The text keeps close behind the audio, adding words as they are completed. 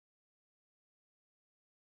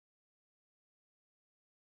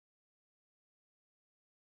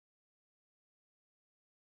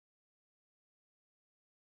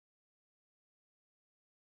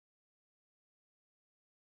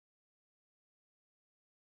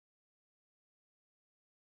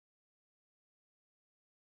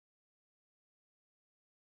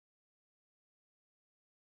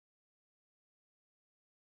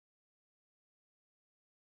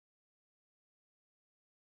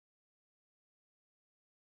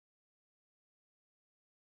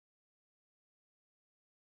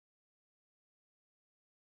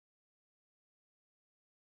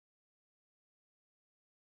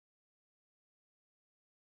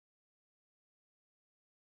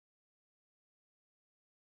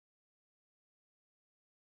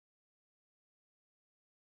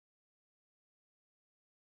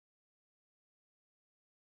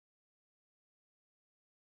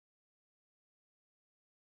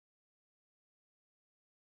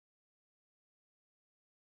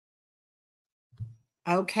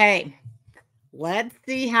Okay, let's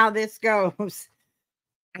see how this goes.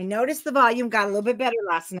 I noticed the volume got a little bit better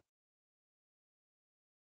last night,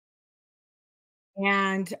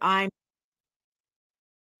 and I'm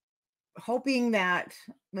hoping that,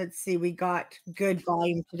 let's see, we got good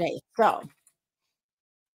volume today. So,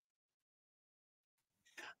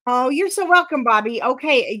 oh, you're so welcome, Bobby.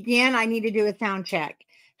 Okay, again, I need to do a sound check.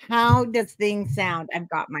 How does things sound? I've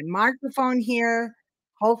got my microphone here.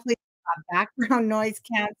 Hopefully, background noise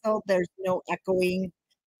canceled. There's no echoing.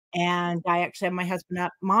 And I actually have my husband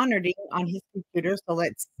up monitoring on his computer. So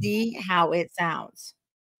let's see how it sounds.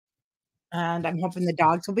 And I'm hoping the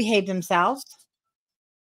dogs will behave themselves.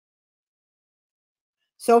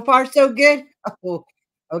 So far, so good. Oh,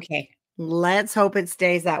 okay. Let's hope it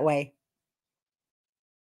stays that way.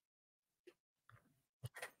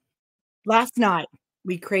 Last night,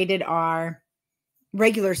 we created our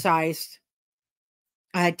regular sized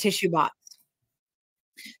tissue box.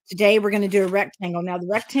 Today, we're going to do a rectangle. Now, the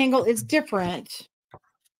rectangle is different.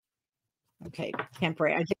 Okay,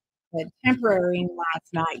 temporary. I did a temporary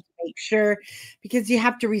last night to make sure because you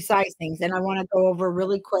have to resize things. And I want to go over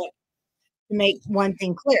really quick to make one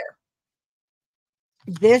thing clear.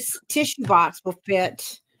 This tissue box will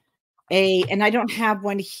fit and I don't have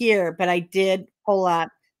one here, but I did pull up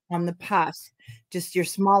on the puffs, just your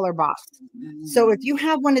smaller box. So if you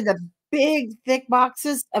have one of the big, thick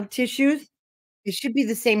boxes of tissues, it should be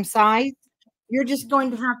the same size. You're just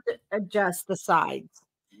going to have to adjust the sides,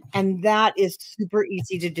 and that is super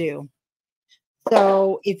easy to do.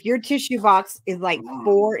 So if your tissue box is like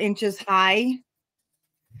 4 inches high,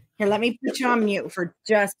 here, let me put you on mute for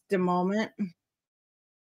just a moment.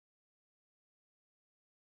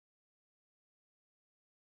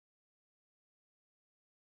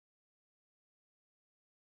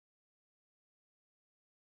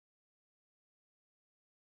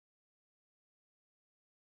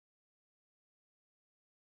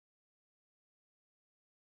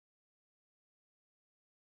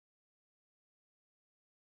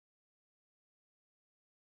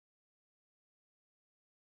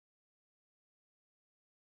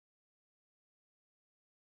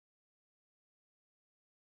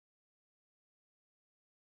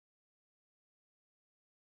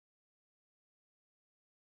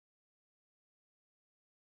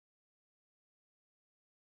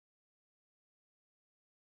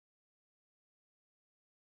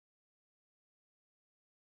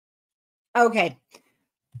 Okay,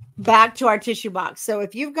 back to our tissue box. So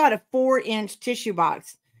if you've got a 4-inch tissue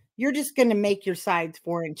box, you're just going to make your sides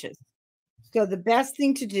 4 inches. So the best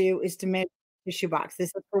thing to do is to measure the tissue box.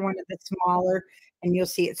 This is for one of the smaller, and you'll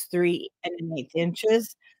see it's 3 1/8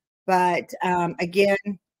 inches. But again,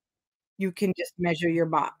 you can just measure your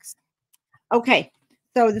box. Okay.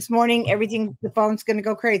 So this morning, everything, the phone's going to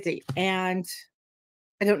go crazy. And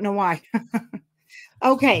I don't know why.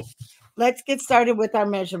 Okay, let's get started with our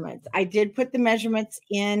measurements. I did put the measurements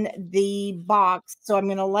in the box, so I'm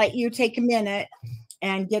going to let you take a minute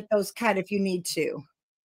and get those cut if you need to.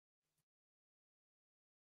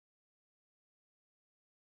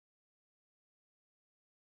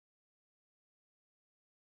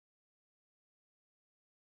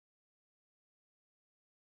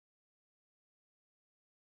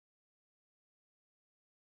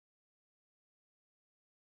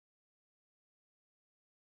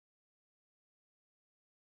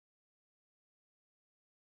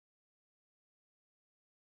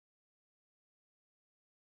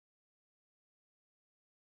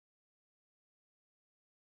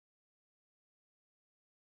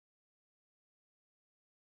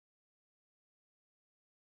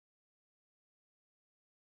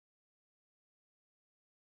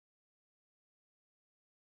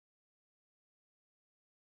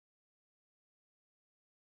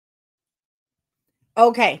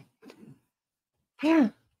 Okay, yeah,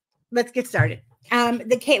 let's get started.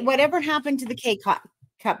 The K, whatever happened to the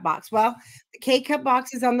cup box? Well, the K cup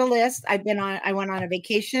box is on the list. I went on a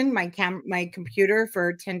vacation. My computer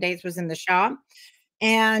for 10 days was in the shop.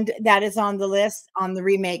 And that is on the list on the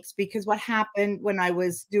remakes because what happened when I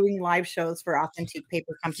was doing live shows for Authentic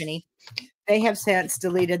Paper Company, they have since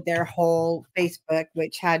deleted their whole Facebook,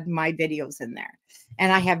 which had my videos in there.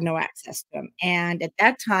 And I have no access to them. And at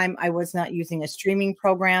that time, I was not using a streaming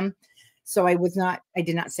program. So I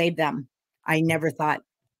did not save them. I never thought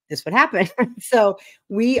this would happen. So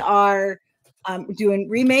we are doing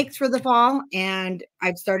remakes for the fall. And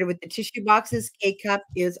I've started with the tissue boxes. K Cup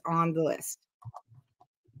is on the list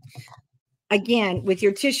again with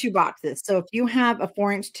your tissue boxes. So if you have a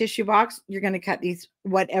 4-inch tissue box, you're going to cut these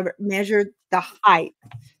whatever measure the height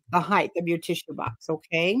of your tissue box.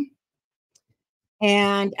 Okay.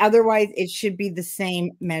 And otherwise, it should be the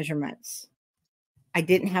same measurements. I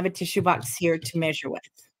didn't have a tissue box here to measure with.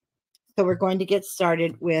 So we're going to get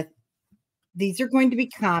started with these are going to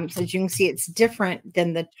become, so as you can see, it's different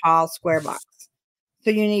than the tall square box. So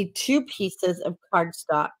you need 2 pieces of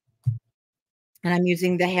cardstock, and I'm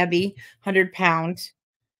using the heavy 100-pound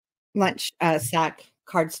lunch sack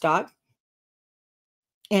cardstock.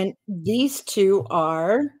 And these 2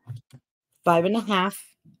 are 5.5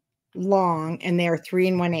 long, and they are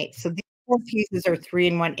 3 1/8. So these 4 pieces are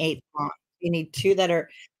 3 1/8 long. You need 2 that are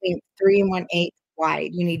 3 1/8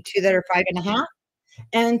 wide. You need 2 that are 5.5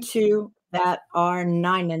 and 2 that are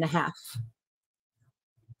 9.5.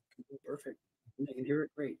 Perfect. I can hear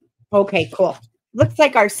it great. Okay, cool. Looks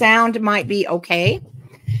like our sound might be okay.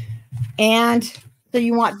 And so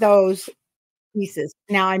you want those pieces.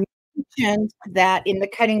 Now I mentioned that in the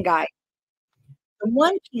cutting guide, the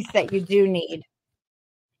one piece that you do need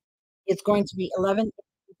is going to be 11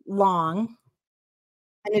 long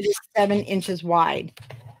and it is 7 inches wide.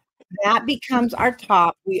 That becomes our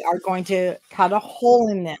top. We are going to cut a hole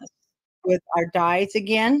in this with our dies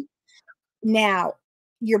again. Now,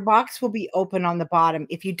 your box will be open on the bottom.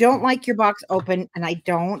 If you don't like your box open, and I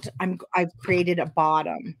don't, I've created a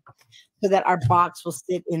bottom so that our box will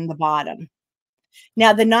sit in the bottom.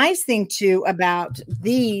 Now, the nice thing too about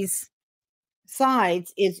these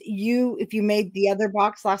sides is if you made the other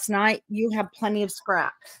box last night, you have plenty of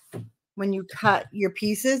scraps when you cut your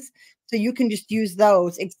pieces. So you can just use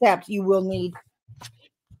those, except you will need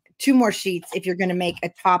 2 more sheets if you're going to make a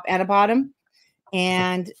top and a bottom.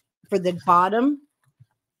 And for the bottom,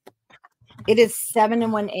 it is 7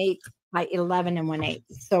 1/8 by 11 1/8.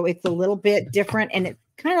 So it's a little bit different. And it's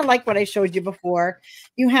kind of like what I showed you before.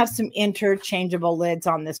 You have some interchangeable lids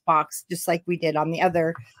on this box, just like we did on the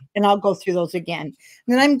other. And I'll go through those again. And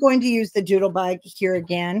then I'm going to use the doodle bug here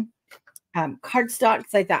again. Cardstock,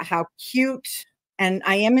 because I thought how cute. And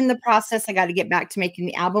I am in the process. I got to get back to making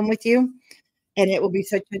the album with you. And it will be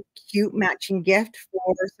such a cute matching gift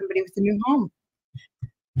for somebody with a new home.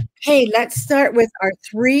 Okay, let's start with our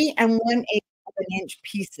 3 1/8 of an inch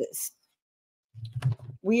pieces.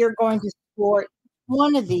 We are going to score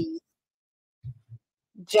one of these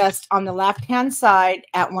just on the left-hand side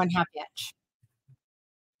at 1/2 inch.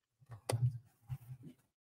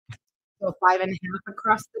 So 5.5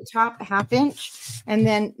 across the top, 1/2 inch, and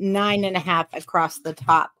then 9.5 across the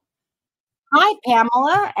top. Hi,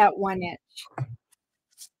 Pamela, at 1 inch.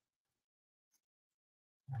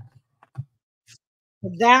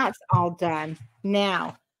 That's all done.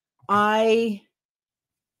 Now, I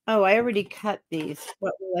already cut these.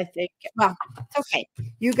 What will I think? Well, it's okay.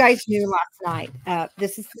 You guys knew last night.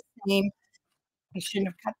 This is the same. I shouldn't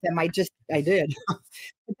have cut them. I did.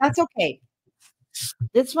 But that's okay.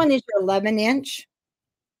 This one is your 11 inch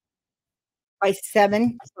by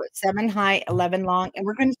 7. So it's 7 high, 11 long. And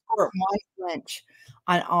we're going to score 1 inch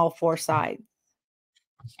on all 4 sides.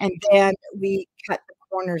 And then we cut the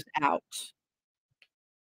corners out.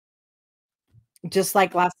 Just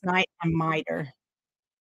like last night, a miter.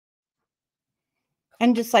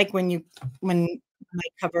 And just like when I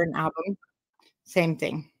cover an album, same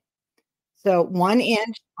thing. So 1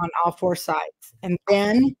 inch on all 4 sides. And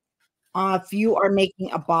then if you are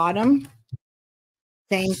making a bottom,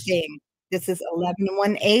 same thing. This is 11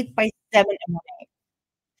 1/8 by 7 1/8.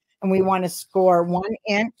 And we want to score 1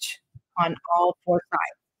 inch on all 4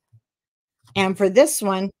 sides. And for this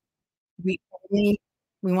one, we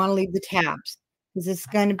want to leave the tabs because it's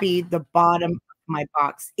going to be the bottom of my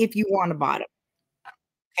box if you want a bottom.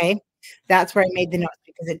 Okay. That's where I made the notes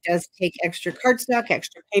because it does take extra cardstock,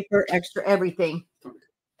 extra paper, extra everything.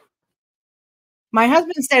 My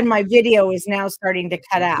husband said my video is now starting to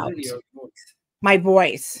cut out. My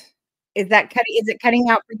voice. Is it cutting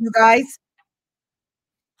out for you guys?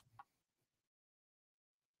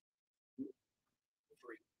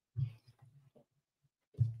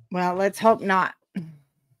 Well, let's hope not.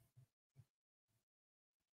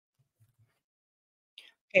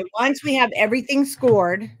 Okay, once we have everything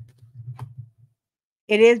scored,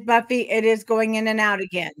 it is Buffy. It is going in and out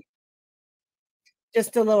again.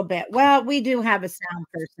 Just a little bit. Well, we do have a sound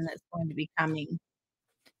person that's going to be coming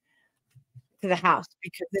to the house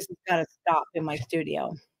because this has got to stop in my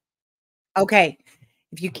studio. Okay.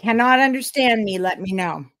 If you cannot understand me, let me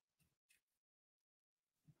know.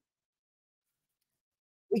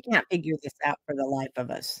 We can't figure this out for the life of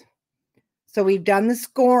us. So we've done the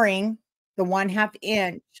scoring, the 1/2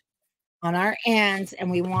 inch on our ends, and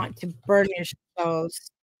we want to burnish those.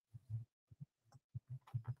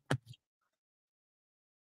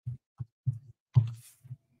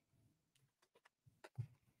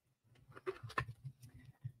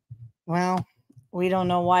 Well, We don't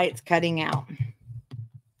know why it's cutting out.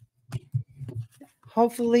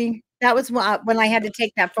 Hopefully, that was when I had to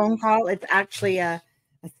take that phone call. It's actually a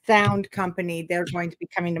sound company. They're going to be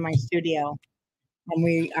coming to my studio, and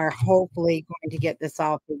we are hopefully going to get this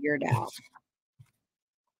all figured out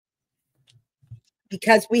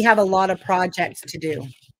because we have a lot of projects to do.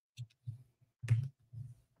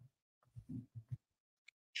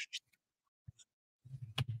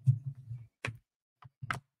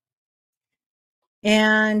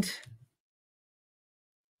 And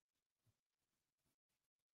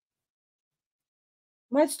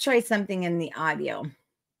let's try something in the audio.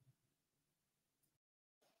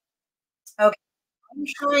 Okay, I'm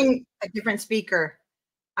trying a different speaker.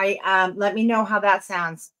 I let me know how that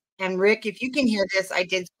sounds. And Rick, if you can hear this, I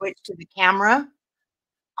did switch to the camera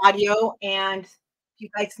audio, and if you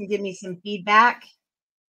guys can give me some feedback,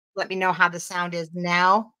 let me know how the sound is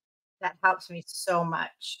now. That helps me so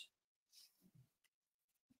much.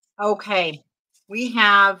 Okay, we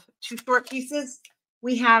have 2 short pieces.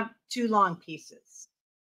 We have 2 long pieces.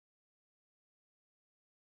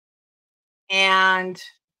 And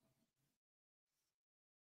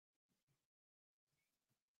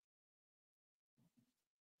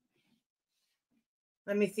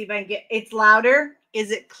let me see if I can get it's louder.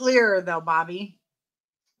 Is it clearer though, Bobby?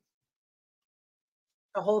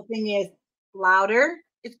 The whole thing is louder.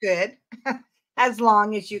 It's good. As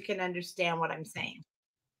long as you can understand what I'm saying.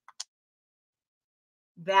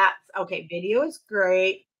 That's okay. Video is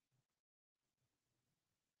great.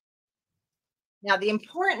 Now, the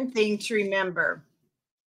important thing to remember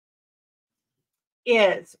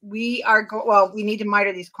is we are well, we need to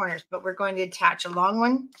miter these corners, but we're going to attach a long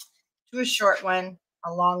one to a short one,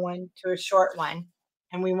 a long one to a short one.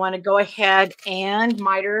 And we want to go ahead and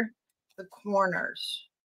miter the corners.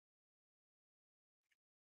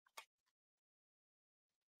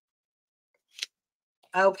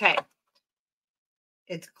 Okay.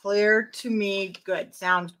 It's clear to me. Good.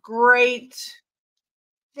 Sounds great.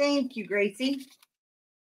 Thank you, Gracie.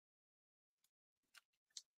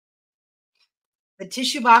 The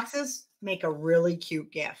tissue boxes make a really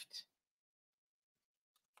cute gift.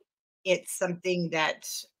 It's something that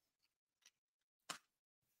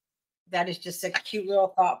is just a cute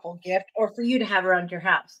little thoughtful gift, or for you to have around your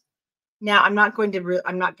house. Now, I'm not going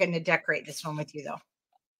to decorate this one with you though,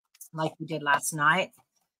 like we did last night,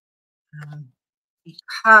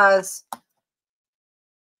 because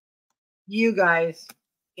you guys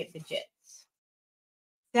get the jits.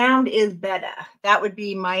 Sound is better. That would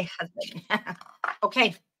be my husband.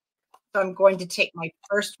 Okay, so I'm going to take my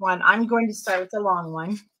first one. I'm going to start with the long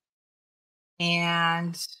one,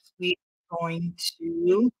 and we're going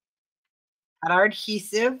to cut our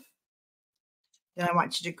adhesive. Then I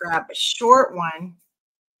want you to grab a short one.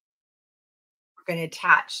 We're going to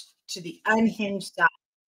attach to the unhinged side.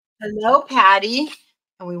 Hello, Patty.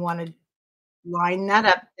 And we want to line that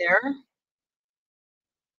up there.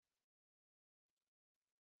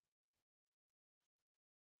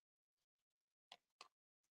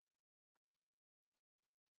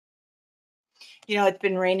 You know, it's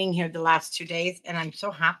been raining here the last 2 days, and I'm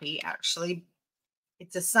so happy, actually.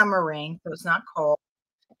 It's a summer rain, so it's not cold,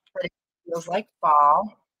 but it feels like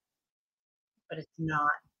fall, but it's not.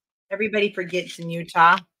 Everybody forgets in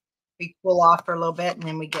Utah, we cool off for a little bit, and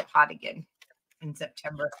then we get hot again in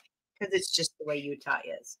September because it's just the way Utah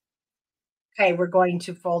is. Okay, we're going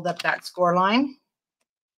to fold up that score line.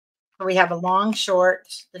 So we have a long, short.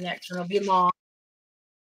 The next one will be long.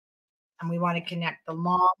 And we want to connect the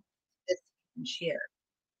long to this hinge here.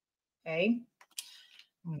 Okay.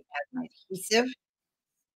 I'm going to add my adhesive.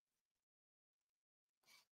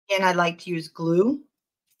 And I like to use glue.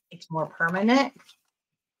 It's more permanent,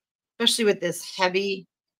 especially with this heavy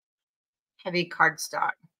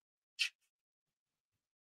cardstock.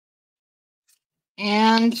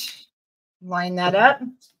 And line that up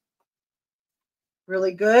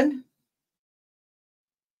really good.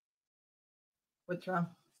 What's wrong?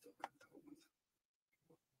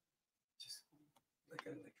 Just like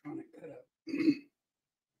an electronic cutout.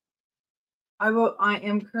 I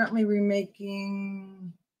am currently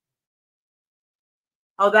remaking.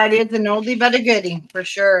 Oh, that is an oldie but a goodie for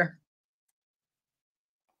sure.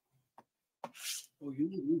 Oh, you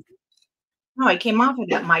moved it. No, I came off of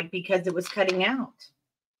that mic because it was cutting out.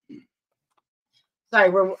 Sorry,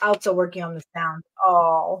 we're also working on the sound.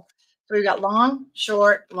 Oh, so we got long,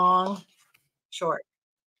 short, short.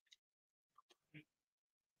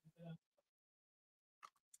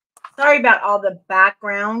 Sorry about all the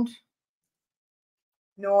background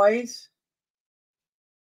noise.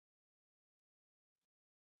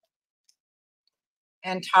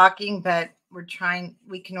 And talking, but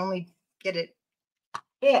we can only get it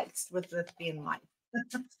fixed with this being live.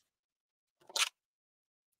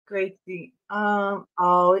 Great.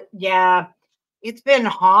 Oh yeah. It's been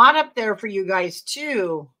hot up there for you guys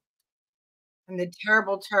too. And the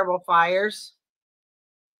terrible, terrible fires.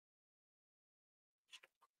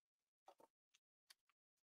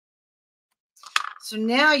 So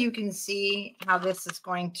now you can see how this is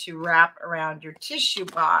going to wrap around your tissue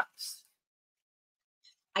box.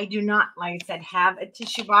 I do not, like I said, have a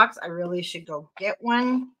tissue box. I really should go get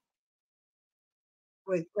one.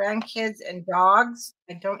 With grandkids and dogs,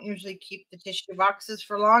 I don't usually keep the tissue boxes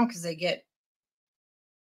for long because they get,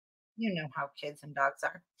 you know how kids and dogs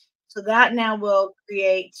are. So that now will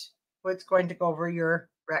create what's going to go over your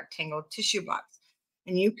rectangle tissue box.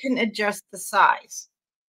 And you can adjust the size.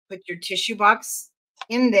 Put your tissue box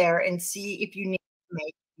in there and see if you need to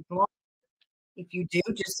make it longer. If you do,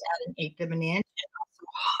 just add an eighth of an inch and also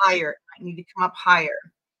higher. I need to come up higher.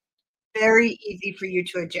 Very easy for you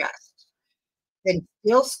to adjust. Then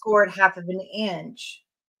still score it half of an inch,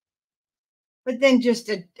 but then just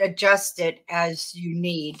adjust it as you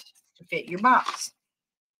need to fit your box.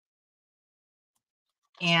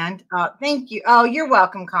 And thank you. Oh, you're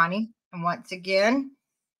welcome, Connie. And once again,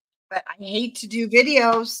 but I hate to do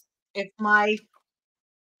videos if my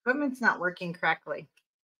equipment's not working correctly.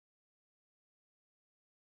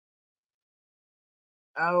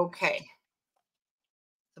 Okay.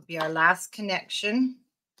 This will be our last connection.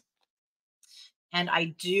 And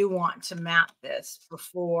I do want to map this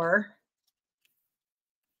before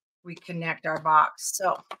we connect our box.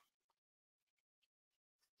 So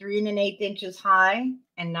 3 1/8 inches high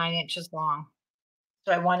and 9 inches long.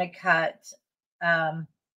 So I want to cut for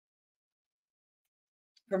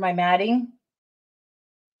my matting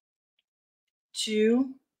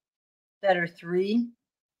 2 that are 3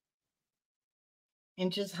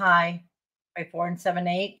 inches high by 4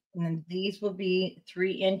 7/8, and then these will be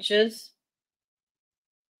 3 inches.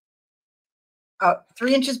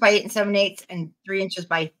 3 inches by 8 7/8, and 3 inches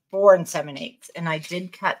by 4 7/8. And I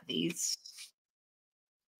did cut these.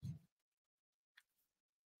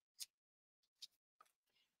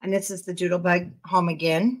 And this is the Doodlebug home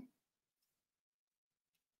again.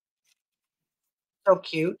 So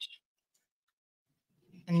cute.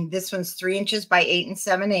 And this one's 3 inches by 8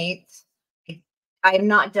 7/8. I'm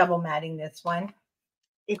not double matting this one.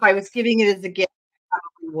 If I was giving it as a gift, I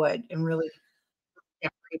probably would and really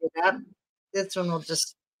decorate it up. This one will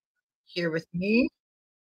just here with me.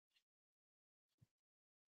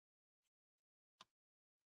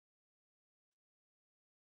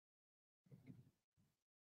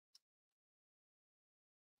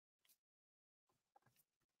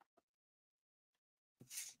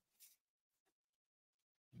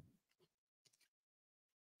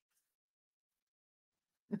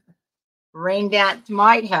 Rain dance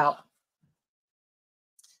might help.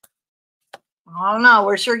 I don't know.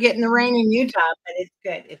 We're sure getting the rain in Utah, but it's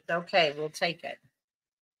good. It's okay. We'll take it.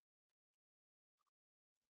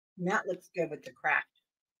 And that looks good with the crack.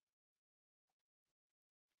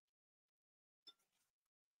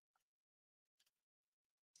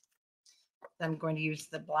 I'm going to use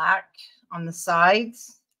the black on the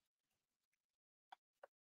sides.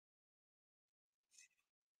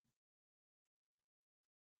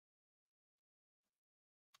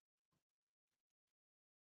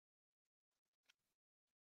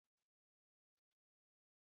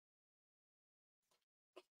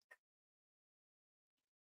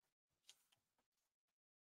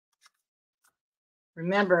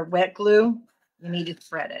 Remember, wet glue, you need to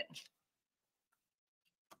spread it.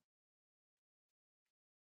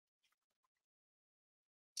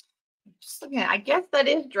 Just looking at, I guess that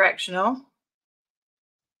is directional.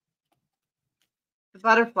 The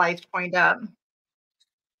butterflies point up.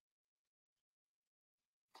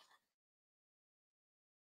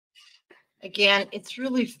 Again, it's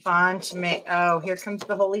really fun to make. Oh, here comes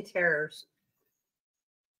the Holy Terrors.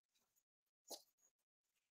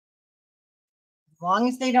 As long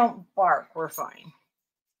as they don't bark, we're fine.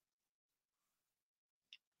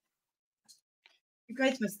 You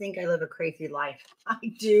guys must think I live a crazy life. I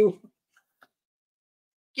do.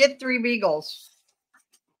 Get 3 beagles.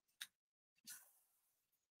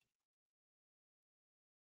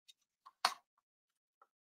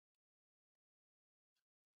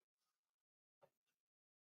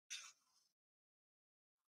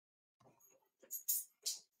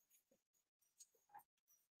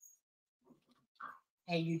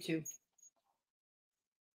 Hey, you two.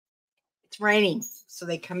 It's raining, so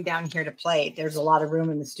they come down here to play. There's a lot of room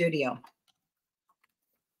in the studio.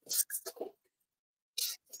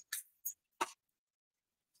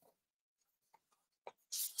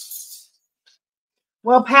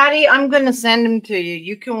 Well, Patty, I'm going to send them to you.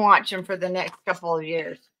 You can watch them for the next couple of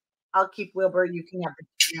years. I'll keep Wilbur. You can have the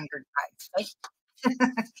younger guys.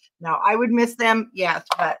 Right? No, I would miss them. Yes,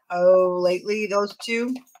 but oh, lately those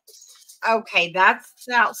two. Okay, that's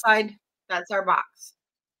the outside. That's our box.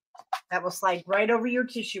 That will slide right over your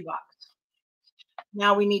tissue box.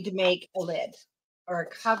 Now we need to make a lid or a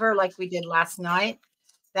cover like we did last night.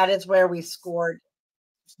 That is where we scored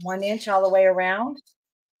 1 inch all the way around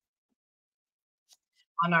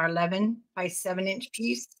on our 11 by 7 inch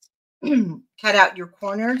piece. Cut out your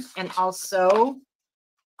corners and also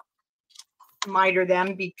miter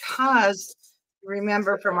them because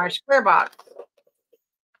remember from our square box,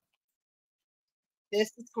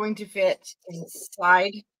 this is going to fit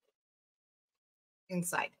inside.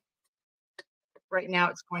 Right now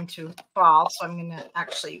it's going to fall, so I'm going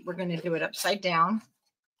to we're going to do it upside down.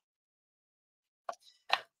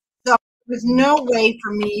 So there's no way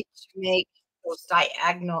for me to make those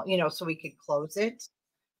diagonal, so we could close it.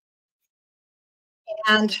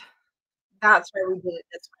 And that's why we did it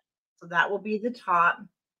this way. So that will be the top.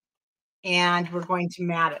 And we're going to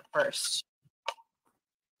mat it first.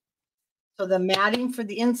 So the matting for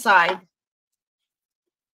the inside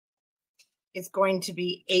is going to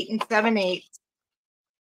be 8 7/8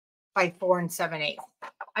 by 4 7/8.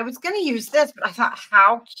 I was going to use this, but I thought,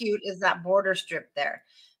 how cute is that border strip there?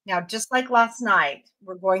 Now, just like last night,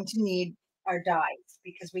 we're going to need our dies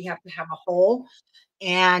because we have to have a hole.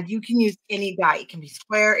 And you can use any die. It can be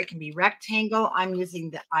square, it can be rectangle. I'm using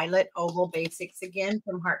the eyelet oval basics again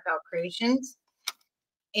from Heartfelt Creations.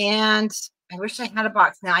 And I wish I had a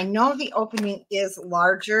box. Now, I know the opening is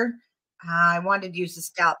larger. I wanted to use the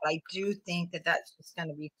scalp, but I do think that that's just going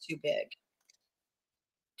to be too big.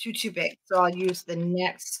 Too big. So I'll use the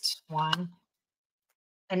next one.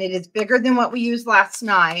 And it is bigger than what we used last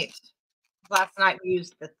night. Last night we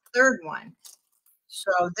used the third one.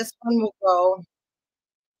 So this one will go.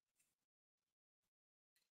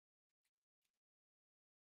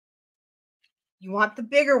 You want the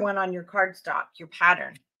bigger one on your cardstock, your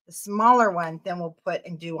pattern. The smaller one, then we'll put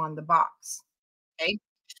and do on the box. Okay.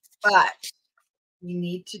 But we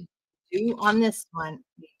need to do on this one,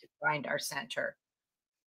 we need to find our center.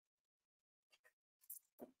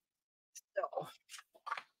 So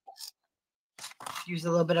use a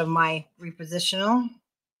little bit of my repositional,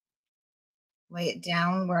 lay it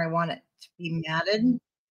down where I want it to be matted.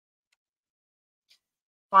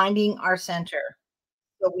 Finding our center.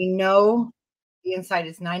 So we know the inside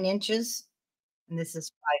is 9 inches and this is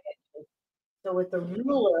 5 inches. So with the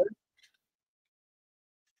ruler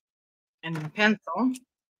and the pencil,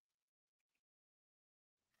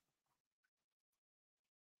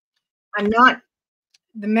 I'm not,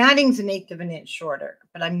 the matting's 1/8 of an inch shorter,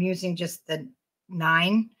 but I'm using just the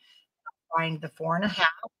 9, find the 4.5.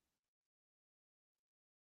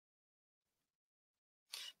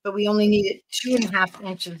 But we only need it 2.5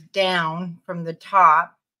 inches down from the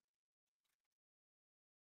top.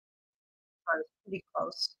 So it's pretty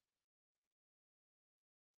close.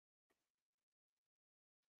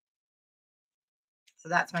 So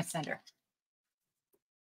that's my center.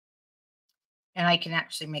 And I can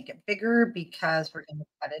actually make it bigger because we're going to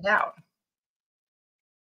cut it out.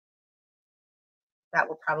 That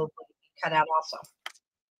will probably be cut out also.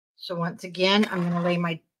 So once again, I'm going to lay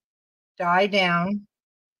my die down,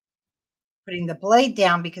 putting the blade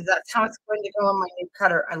down because that's how it's going to go on my new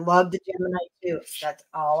cutter. I love the Gemini too. That's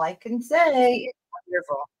all I can say. It's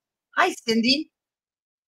wonderful. Hi, Cindy.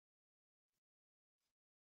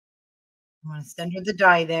 I'm going to send her the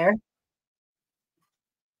die there.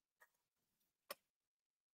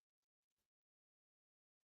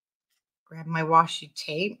 Grab my washi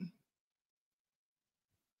tape.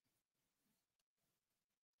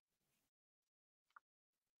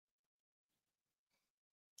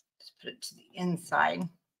 Just put it to the inside.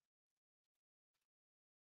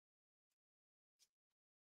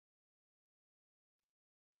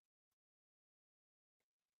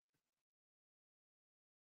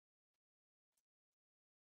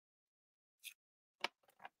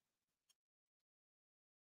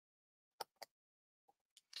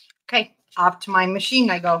 Okay, off to my machine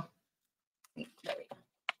I go. There we go.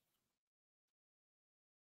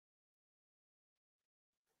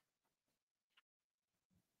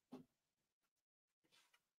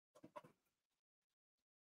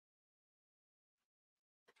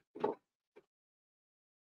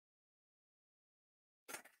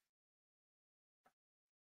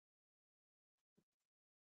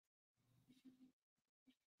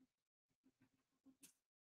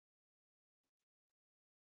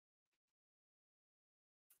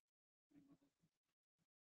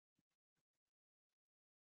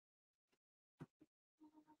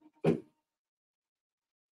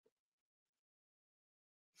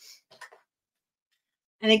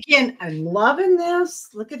 And again, I'm loving this.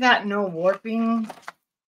 Look at that, no warping.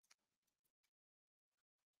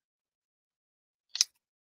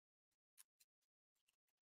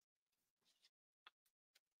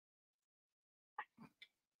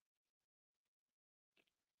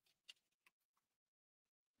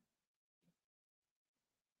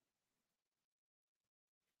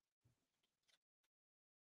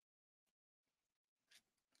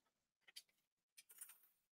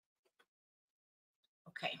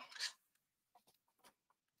 Okay.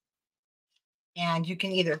 And you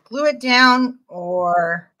can either glue it down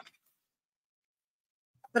or,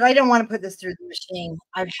 but I don't want to put this through the machine.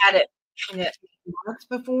 I've had it in it marks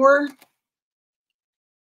before.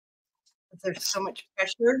 But there's so much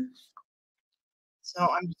pressure. So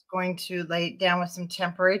I'm just going to lay it down with some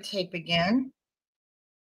temporary tape again.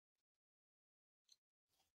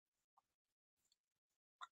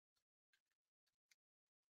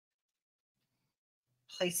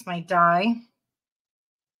 Place my die.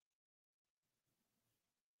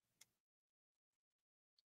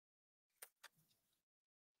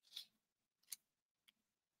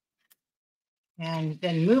 And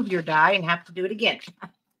then move your die and have to do it again. So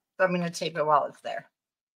I'm going to tape it while it's there.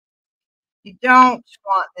 You don't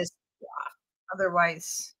want this off,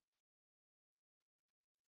 otherwise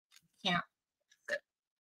you can't fix it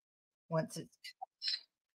once it's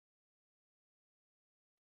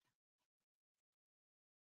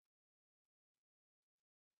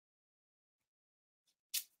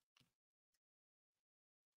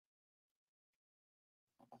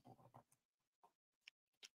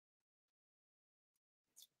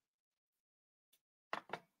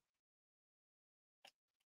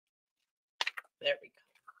there we go.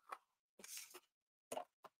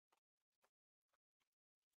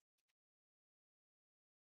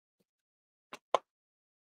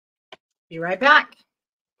 Be right back.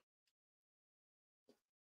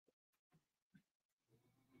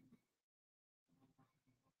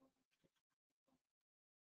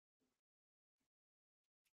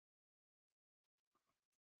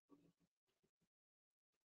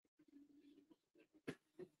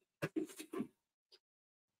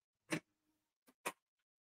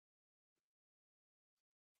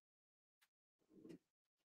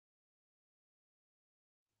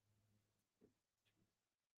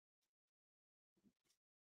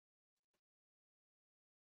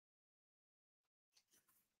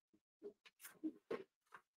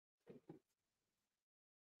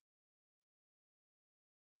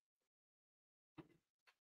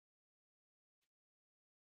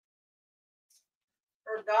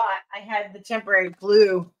 Forgot I had the temporary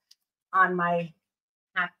glue on my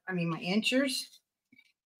my inchers,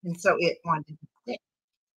 and so it wanted to stick.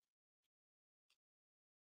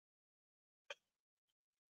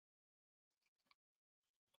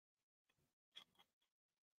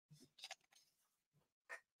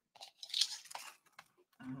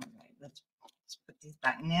 All right, let's put these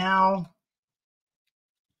back now.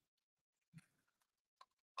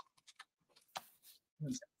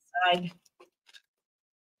 Side.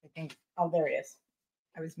 I think. Oh, there it is.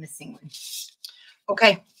 I was missing one.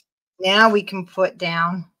 Okay, now we can put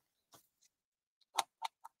down.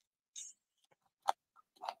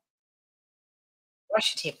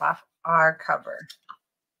 Washi tape off our cover.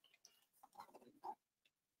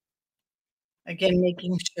 Again,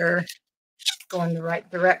 making sure go in the right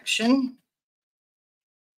direction.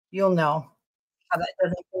 You'll know how that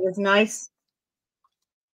doesn't feel as nice.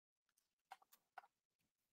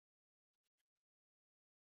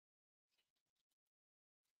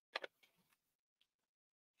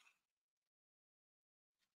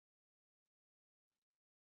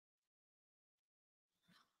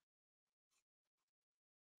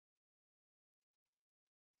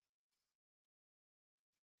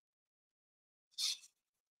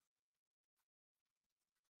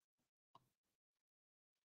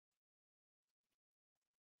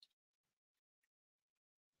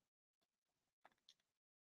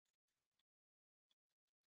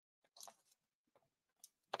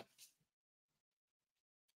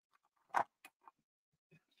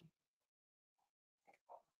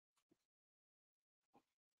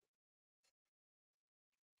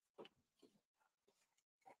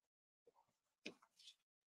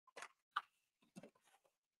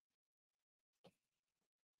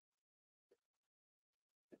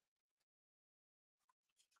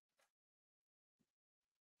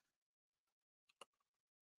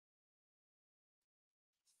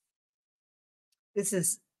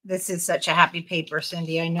 This is such a happy paper,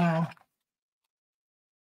 Cindy. I know.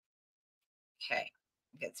 Okay,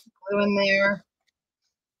 get some glue in there.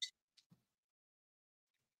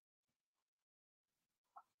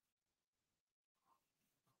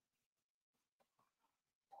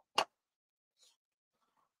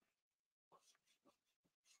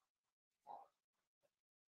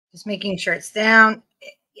 Just making sure it's down.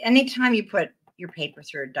 Anytime you put your paper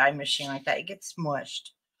through a die machine like that, it gets smushed.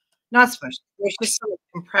 Not smushed. There's just some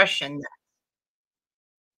compression that,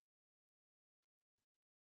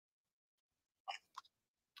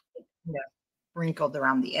 you know, wrinkled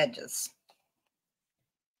around the edges.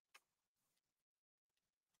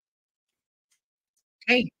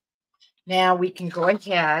 Okay, now we can go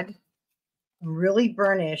ahead and really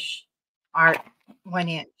burnish our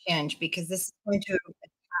 1-inch hinge because this is going to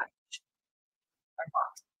attach our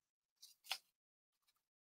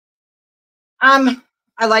box.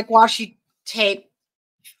 I like washi tape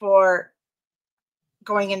for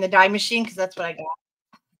going in the die machine because that's what I got.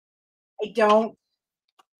 I don't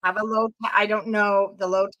have a I don't know the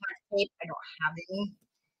low tack tape. I don't have any,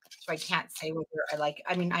 so I can't say whether I like.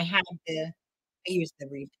 I mean, I use the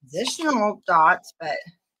repositional dots, but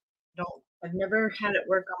don't. I've never had it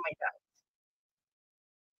work on my dot.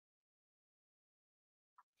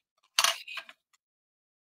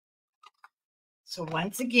 So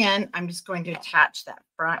once again, I'm just going to attach that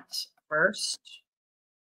front first.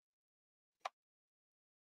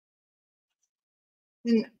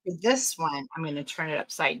 Then for this one, I'm going to turn it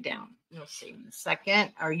upside down. You'll see in a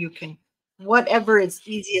second, or you can, whatever is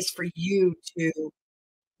easiest for you to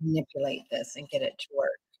manipulate this and get it to work.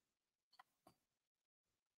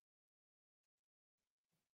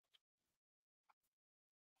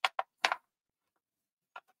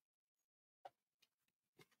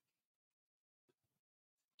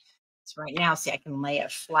 So right now, see, I can lay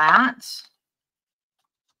it flat.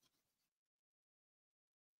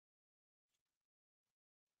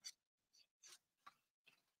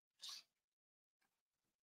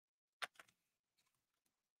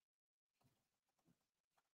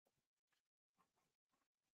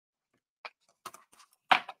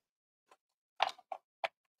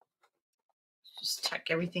 Just tuck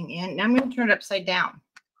everything in. Now I'm going to turn it upside down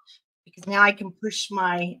because now I can push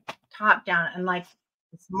my top down, unlike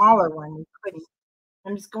the smaller one, you couldn't.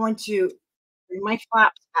 I'm just going to bring my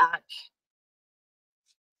flaps back,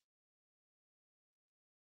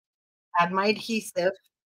 add my adhesive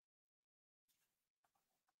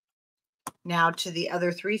now to the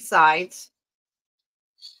other 3 sides,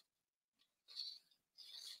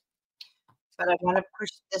 but I want to push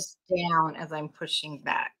this down as I'm pushing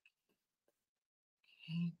back.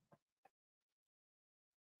 Okay.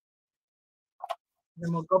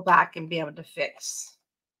 Then we'll go back and be able to fix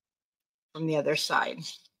from the other side.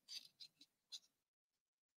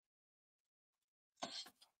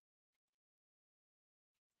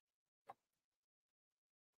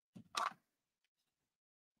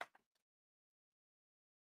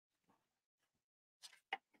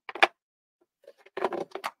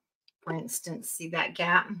 For instance, see that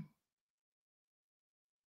gap?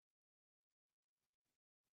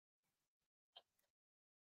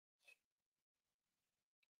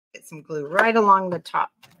 Get some glue right along the top.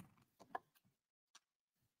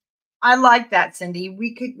 I like that, Cindy.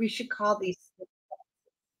 We should call these.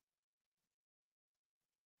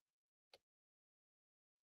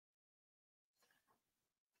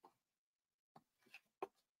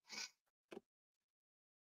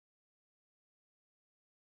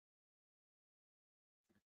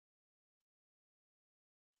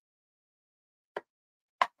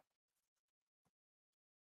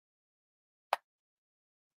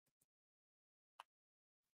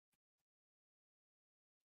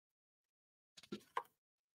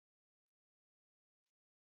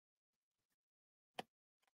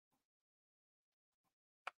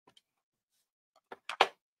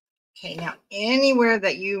 Okay, now anywhere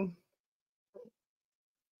that you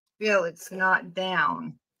feel it's not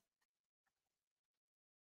down,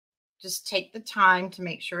 just take the time to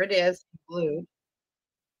make sure it is glued.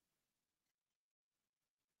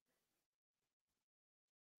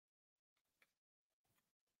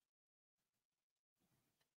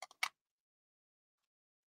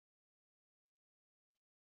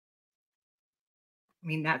 I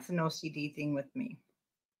mean, that's an OCD thing with me.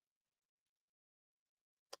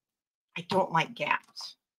 I don't like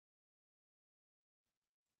gaps.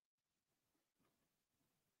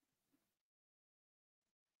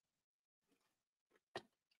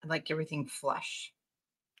 I like everything flush.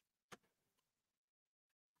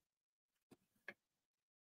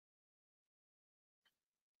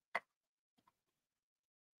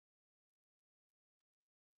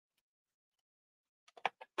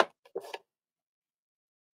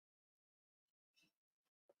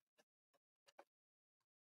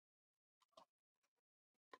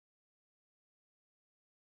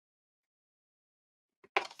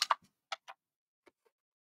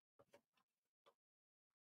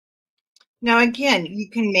 Now, again, you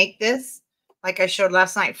can make this like I showed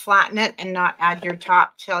last night, flatten it and not add your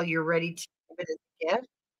top till you're ready to give it as a gift.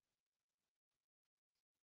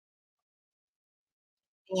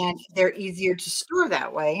 And they're easier to store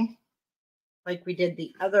that way, like we did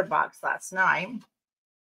the other box last night.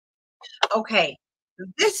 Okay,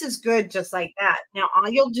 this is good just like that. Now all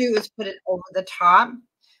you'll do is put it over the top,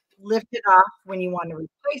 lift it off when you want to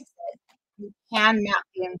replace it. You can map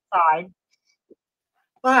the inside,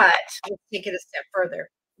 but let's take it a step further.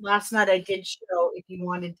 Last night I did show if you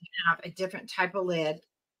wanted to have a different type of lid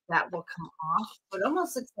that will come off. It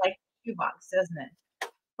almost looks like a shoebox, doesn't it?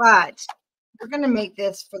 But we're going to make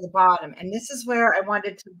this for the bottom. And this is where I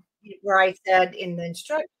wanted to, where I said in the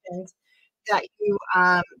instructions that you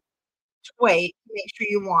wait, make sure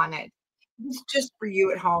you want it. This is just for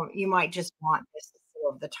you at home. You might just want this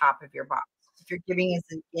over the top of your box. If you're giving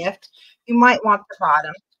as a gift, you might want the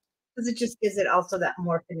bottom because it just gives it also that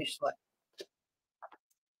more finished look.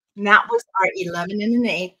 And that was our 11 and an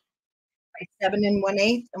eighth by 7 and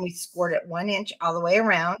 1/8, and we scored it 1 inch all the way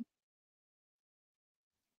around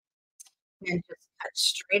and just cut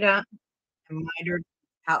straight up and mitered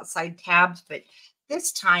outside tabs. But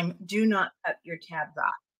this time, do not cut your tabs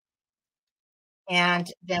off.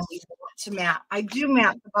 And then we want to map. I do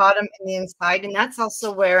map the bottom and the inside, and that's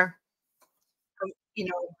also where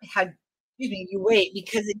had you wait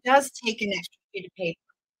because it does take an extra sheet of paper.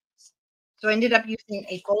 So I ended up using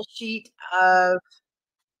a full sheet of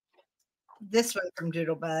this one from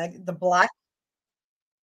Doodlebug, the black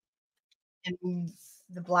and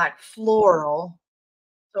the black floral.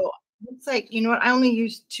 So looks like, you know what? I only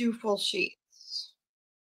used 2 full sheets.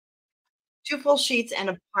 2 full sheets and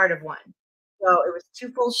a part of one. So it was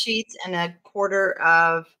 2 full sheets and a quarter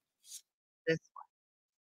of this one.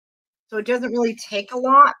 So it doesn't really take a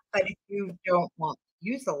lot, but if you don't want to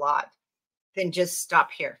use a lot, then just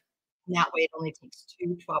stop here. And that way it only takes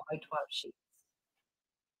 2 12 by 12 sheets.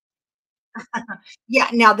 Yeah,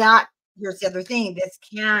 now that here's the other thing, this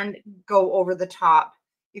can go over the top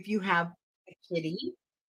if you have a kitty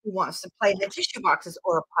who wants to play in the tissue boxes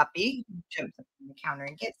or a puppy who jumps up on the counter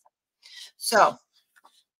and gets them. So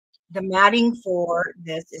the matting for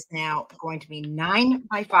this is now going to be 9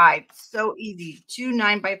 by 5. So easy, 2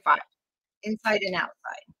 9 by 5, inside and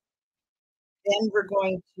outside. Then we're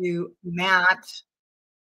going to mat,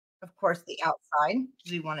 of course, the outside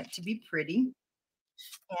because we want it to be pretty.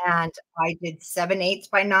 And I did 7/8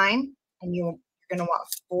 by 9, and you're gonna want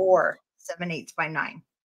 4 7/8 by 9.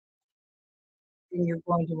 And you're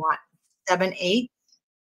going to want 7/8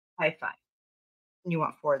 by 5, and you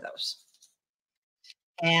want 4 of those.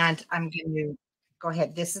 And I'm going to go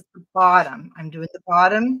ahead. This is the bottom. I'm doing the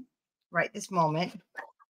bottom right this moment.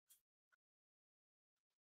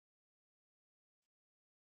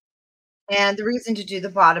 And the reason to do the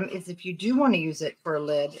bottom is if you do want to use it for a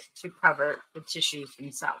lid to cover the tissues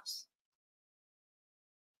themselves.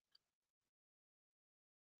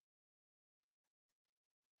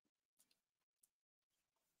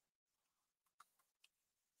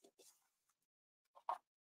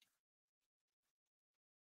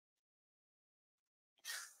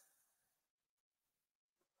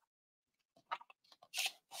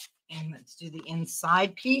 And let's do the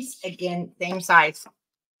inside piece. Again, same size,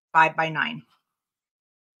 5 by 9.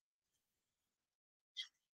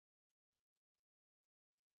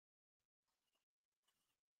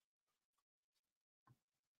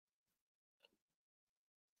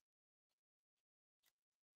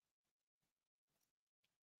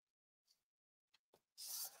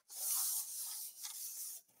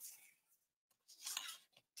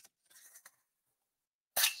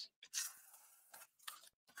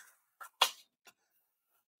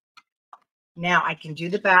 Now I can do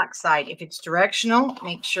the back side. If it's directional,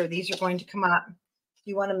 make sure these are going to come up.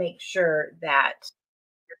 You want to make sure that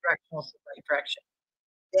your directional is the right direction.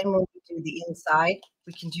 Then when we do the inside,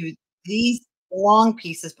 we can do these long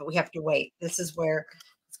pieces, but we have to wait. This is where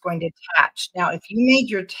it's going to attach. Now, if you made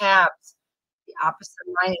your tabs the opposite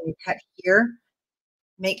line and you cut here,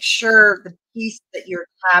 make sure the piece that your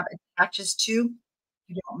tab attaches to,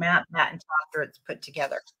 you don't map that until after it's put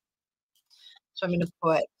together. So I'm going to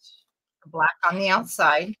put the black on the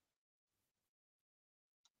outside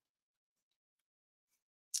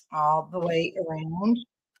all the way around.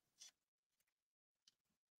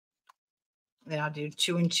 Then I'll do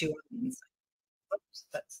 2 and 2 on the inside. Oops,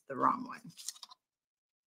 that's the wrong one.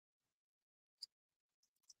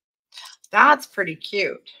 That's pretty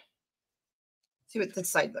cute. See what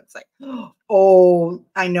this side looks like. Oh,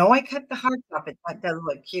 I know I cut the hearts off it. That does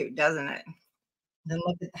look cute, doesn't it? Then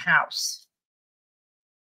look at the house.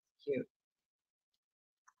 Cute.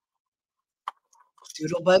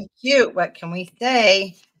 Doodlebug cute. What can we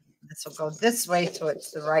say? This will go this way, so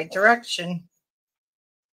it's the right direction.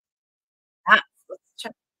 Ah, let's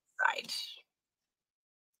check the side.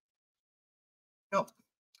 Nope,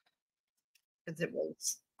 because it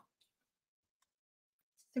was.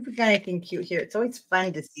 If we got anything cute here, it's always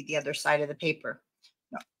fun to see the other side of the paper.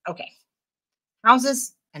 No, okay.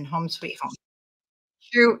 Houses and home sweet home.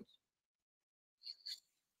 Cute.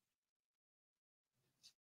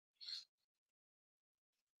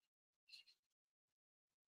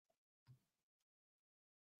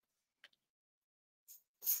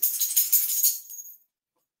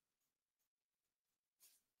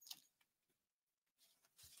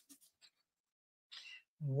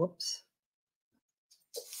 Whoops.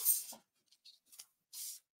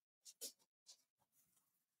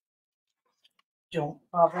 Don't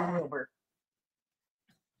bother me over.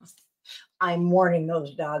 I'm warning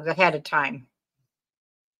those dogs ahead of time.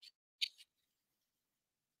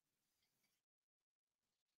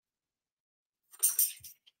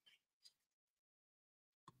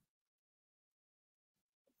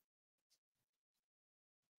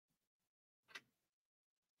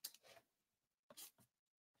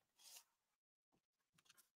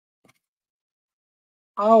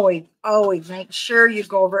 Always make sure you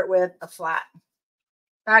go over it with a flat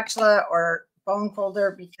spatula or bone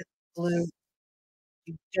folder because glue,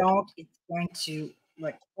 you don't, it's going to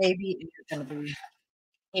look wavy and you're going to be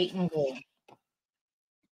hating glue.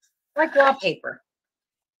 Like wallpaper.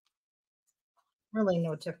 Really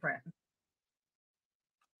no different.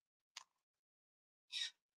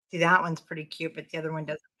 See, that one's pretty cute, but the other one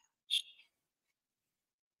doesn't.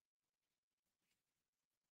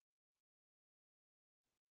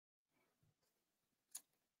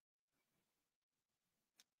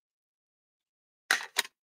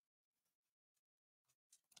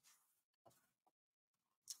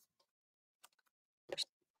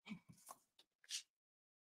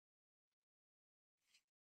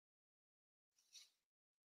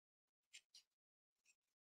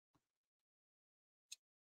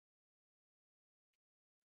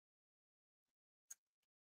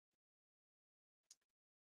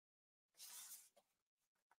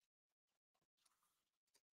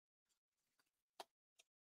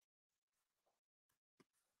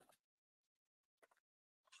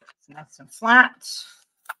 So that's some flats.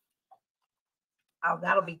 Oh,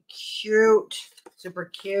 that'll be cute. Super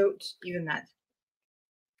cute. Even that.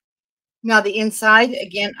 Now the inside,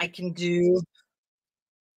 again, I can do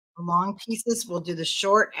the long pieces. We'll do the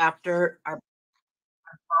short after our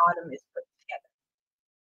bottom is put together.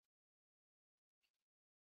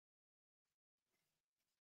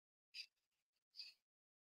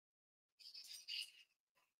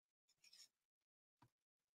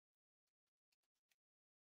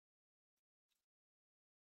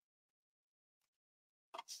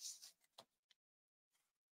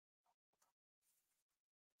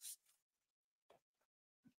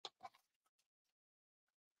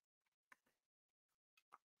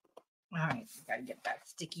 All right, gotta get that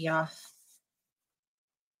sticky off.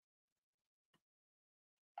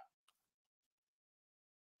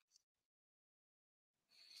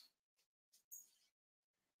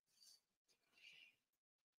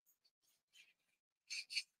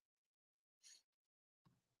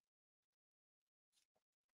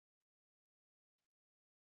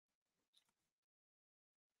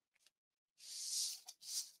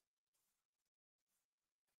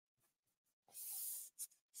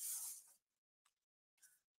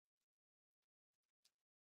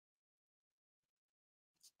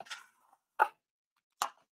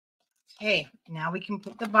 Okay, now we can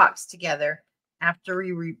put the box together. After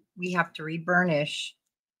we have to reburnish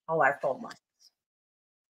all our fold lines.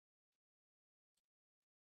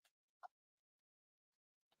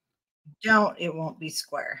 Don't, it won't be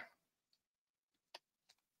square.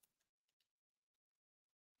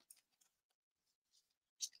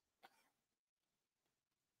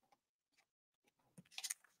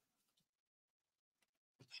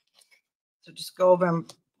 So just go over them,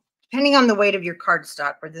 depending on the weight of your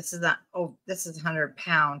cardstock, where this is not, oh, this is 100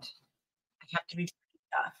 pound. I have to be pretty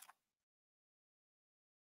tough.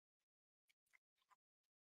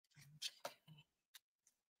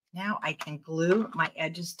 Now I can glue my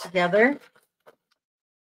edges together.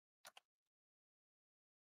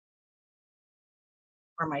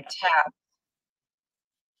 Or my tab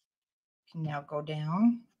can now go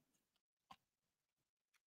down.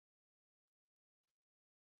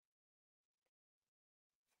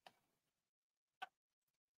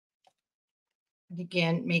 And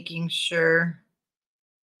again, making sure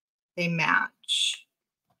they match.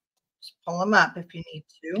 Just pull them up if you need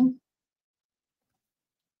to.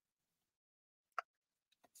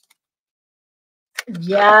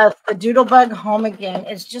 Yes, the doodlebug home again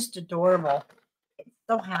is just adorable. It's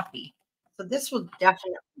so happy. So this will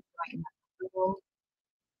definitely brighten up the room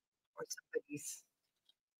or somebody's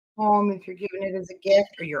home if you're giving it as a gift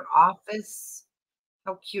or your office.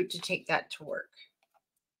 How cute to take that to work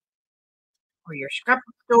or your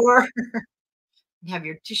scrapbook store and have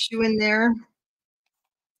your tissue in there.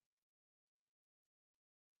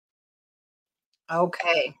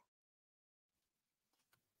 Okay,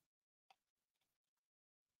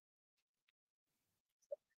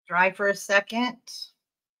 dry for a second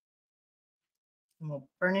and we'll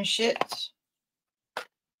burnish it.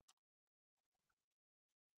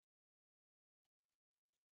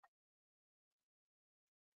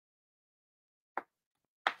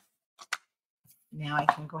 Now I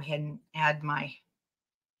can go ahead and add my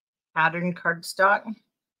pattern cardstock.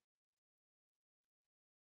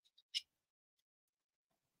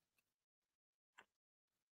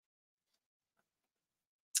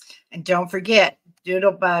 And don't forget,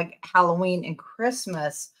 Doodlebug, Halloween, and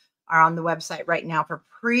Christmas are on the website right now for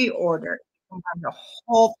pre-order. You can have the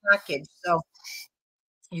whole package. So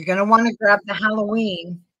you're going to want to grab the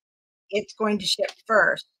Halloween. It's going to ship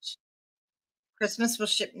first. Christmas will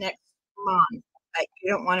ship next month. But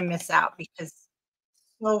you don't want to miss out because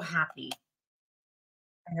so happy.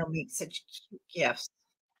 And they'll make such cute gifts.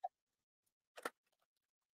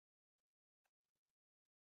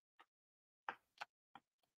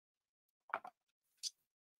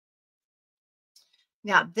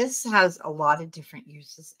 Now, this has a lot of different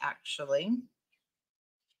uses, actually.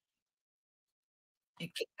 It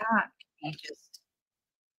could be just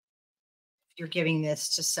if you're giving this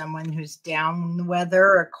to someone who's down in the weather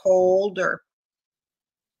or cold, or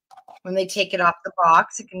when they take it off the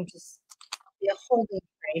box, it can just be a holding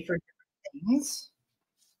tray for different things.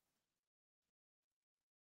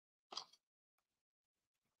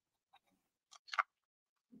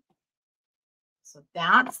 So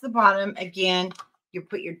that's the bottom. Again, you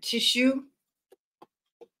put your tissue,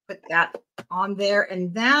 put that on there,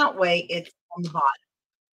 and that way it's on the bottom.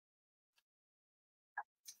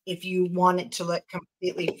 If you want it to look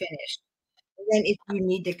completely finished. And then if you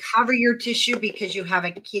need to cover your tissue because you have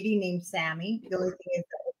a kitty named Sammy, the only thing is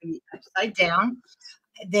that will be upside down,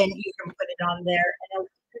 then you can put it on there and it'll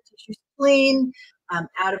keep your tissues clean,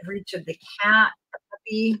 out of reach of the cat or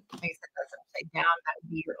puppy. Like I said, that's upside down. That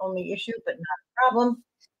would be your only issue, but not a problem.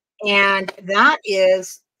 And that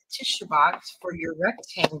is the tissue box for your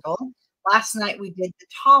rectangle. Last night we did the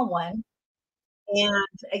tall one.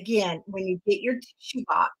 And again, when you get your tissue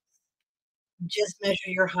box, just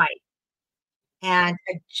measure your height and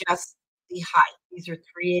adjust the height. These are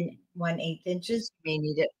 3 1/8 inches. You may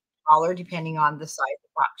need it taller depending on the size of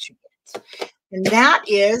the box you get. And that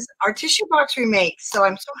is our tissue box remake. So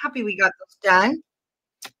I'm so happy we got those done.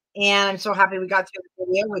 And I'm so happy we got through the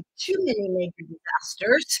video with too many major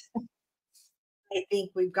disasters. I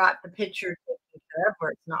think we've got the picture taken care of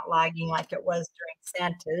where it's not lagging like it was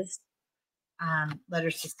during Santa's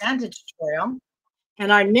Letters to Santa tutorial.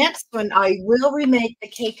 And our next one, I will remake the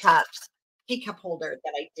K cup holder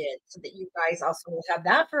that I did so that you guys also will have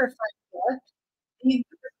that for a fun gift. And you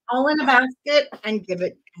put it all in a basket and give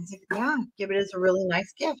it, give it as a really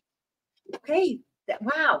nice gift. Okay.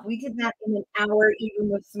 Wow, we did that in an hour, even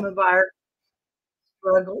with some of our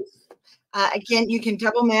struggles. Again, you can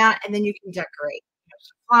double mat and then you can decorate. You have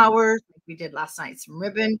some flowers, like we did last night, some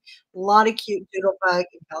ribbon, a lot of cute doodlebug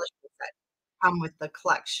embellishments that come with the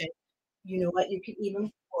collection. You know what? You can even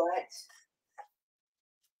put.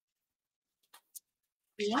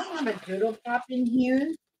 Do I have a doodle pop in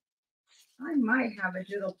here? I might have a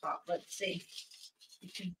doodle pop. Let's see.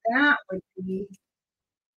 Because that would be,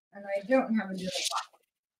 and I don't have a doodle pop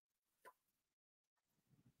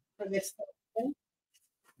for this one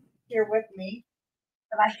here with me.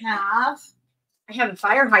 But I have a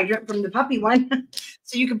fire hydrant from the puppy one.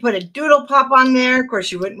 So you can put a doodle pop on there. Of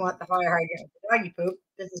course, you wouldn't want the fire hydrant with the doggy poop.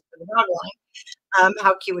 This is for the dog line.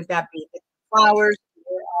 How cute would that be? The flowers,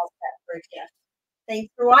 we're all set for a gift.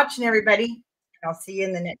 Thanks for watching, everybody. And I'll see you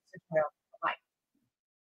in the next tutorial.